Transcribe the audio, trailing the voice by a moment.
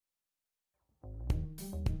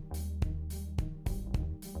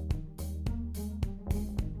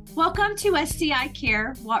Welcome to SCI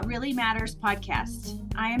Care, What Really Matters podcast.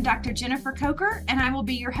 I am Dr. Jennifer Coker, and I will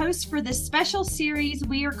be your host for this special series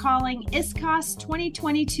we are calling ISCoS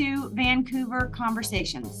 2022 Vancouver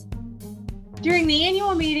Conversations. During the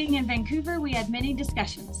annual meeting in Vancouver, we had many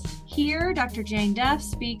discussions. Here, Dr. Jane Duff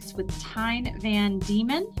speaks with Tyne Van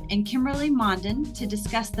Diemen and Kimberly Mondin to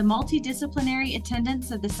discuss the multidisciplinary attendance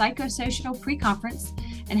of the Psychosocial Pre-Conference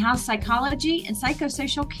and how psychology and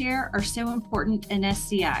psychosocial care are so important in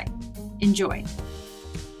SCI. Enjoy.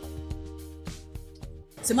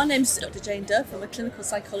 So my name's Dr. Jane Duff. I'm a clinical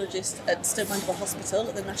psychologist at Stoke Mandeville Hospital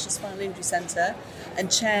at the National Spinal Injury Centre and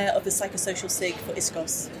chair of the Psychosocial SIG for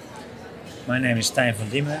ISCoS. My name is Tyne Van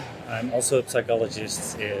Diemen. I'm also a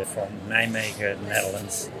psychologist from Nijmegen,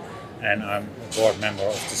 Netherlands, and I'm a board member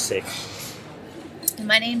of the SIG. And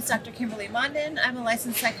my name is Dr. Kimberly Mondin. I'm a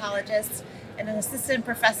licensed psychologist and an assistant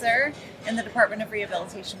professor in the Department of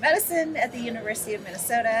Rehabilitation Medicine at the University of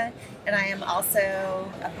Minnesota, and I am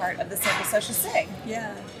also a part of the Psychosocial SIG.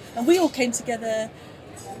 Yeah, and we all came together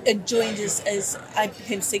and joined as I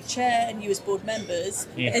became SIG chair and you as board members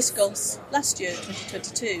at ISCoS last year,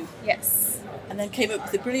 2022. Yes. And then came up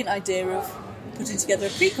with the brilliant idea of putting together a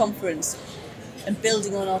pre-conference and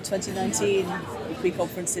building on our 2019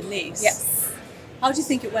 pre-conference in Nice. Yes. How do you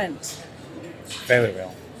think it went? Very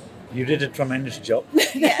well. You did a tremendous job.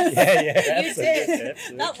 Yes. Yeah, You did.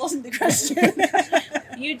 absolutely. That wasn't the question.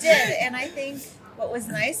 You did, and I think what was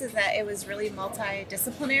nice is that it was really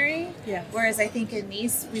multidisciplinary. Yeah. Whereas I think in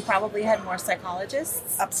Nice, we probably had more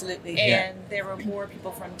psychologists. Absolutely. And there were more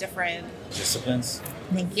people from different Disciplines.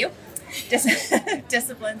 Thank you.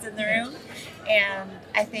 Disciplines in the room. And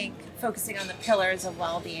I think focusing on the pillars of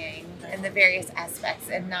well-being and the various aspects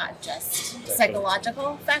and not just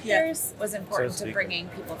psychological factors was important to bringing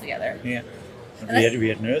people together. Yeah. We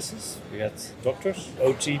had nurses, we had doctors,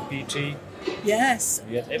 OT, PT. Yes.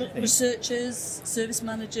 We had everything. Researchers, service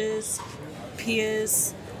managers,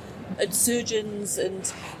 peers, and surgeons,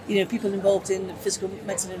 and people involved in physical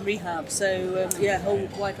medicine and rehab. So a whole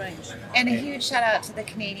wide range. And a huge shout out to the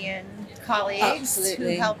Canadian colleagues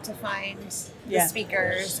Absolutely. who helped to find the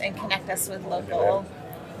speakers and connect us with local.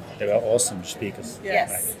 They were awesome speakers.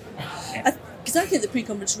 Yes. Because I think the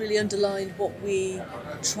pre-conference really underlined what we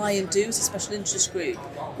try and do as a special interest group,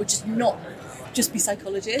 which is not just be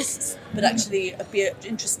psychologists, but actually be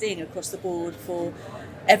interesting across the board for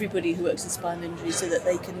everybody who works in spinal injury so that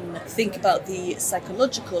they can think about the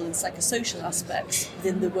psychological and psychosocial aspects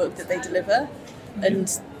within the work that they deliver. And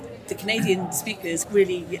the Canadian speakers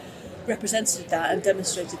really represented that and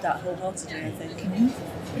demonstrated that wholeheartedly, I think.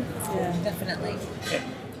 Mm-hmm. Yeah, definitely. Yeah.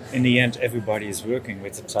 In the end, everybody is working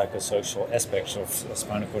with the psychosocial aspects of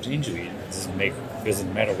spinal cord injury. It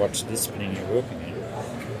doesn't matter what discipline you're working in.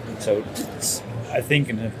 So it's, I think,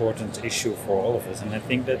 an important issue for all of us. And I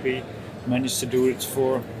think that we managed to do it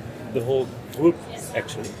for the whole group,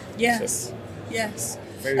 actually. Yes, so, yes.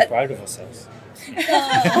 Very proud of ourselves.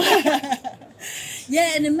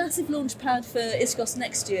 Yeah, and a massive launch pad for ISCoS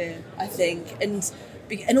next year, I think. And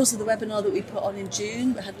also the webinar that we put on in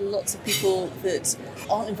June, we had lots of people that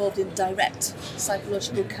aren't involved in direct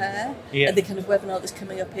psychological care. Yeah. And the kind of webinar that's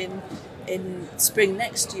coming up in spring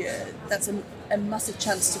next year, that's a massive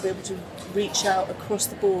chance to be able to reach out across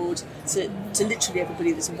the board to literally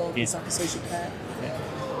everybody that's involved in psychosocial care. Yeah.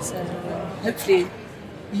 So hopefully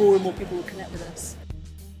more and more people will connect with us.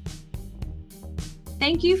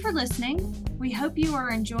 Thank you for listening. We hope you are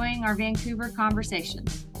enjoying our Vancouver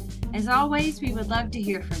conversations. As always, we would love to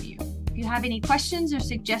hear from you. If you have any questions or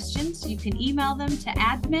suggestions, you can email them to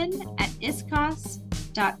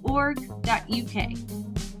admin@iscos.org.uk.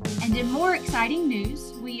 And in more exciting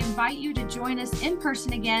news, we invite you to join us in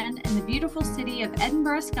person again in the beautiful city of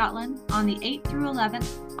Edinburgh, Scotland on the 8th through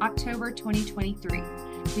 11th October 2023.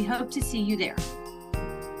 We hope to see you there.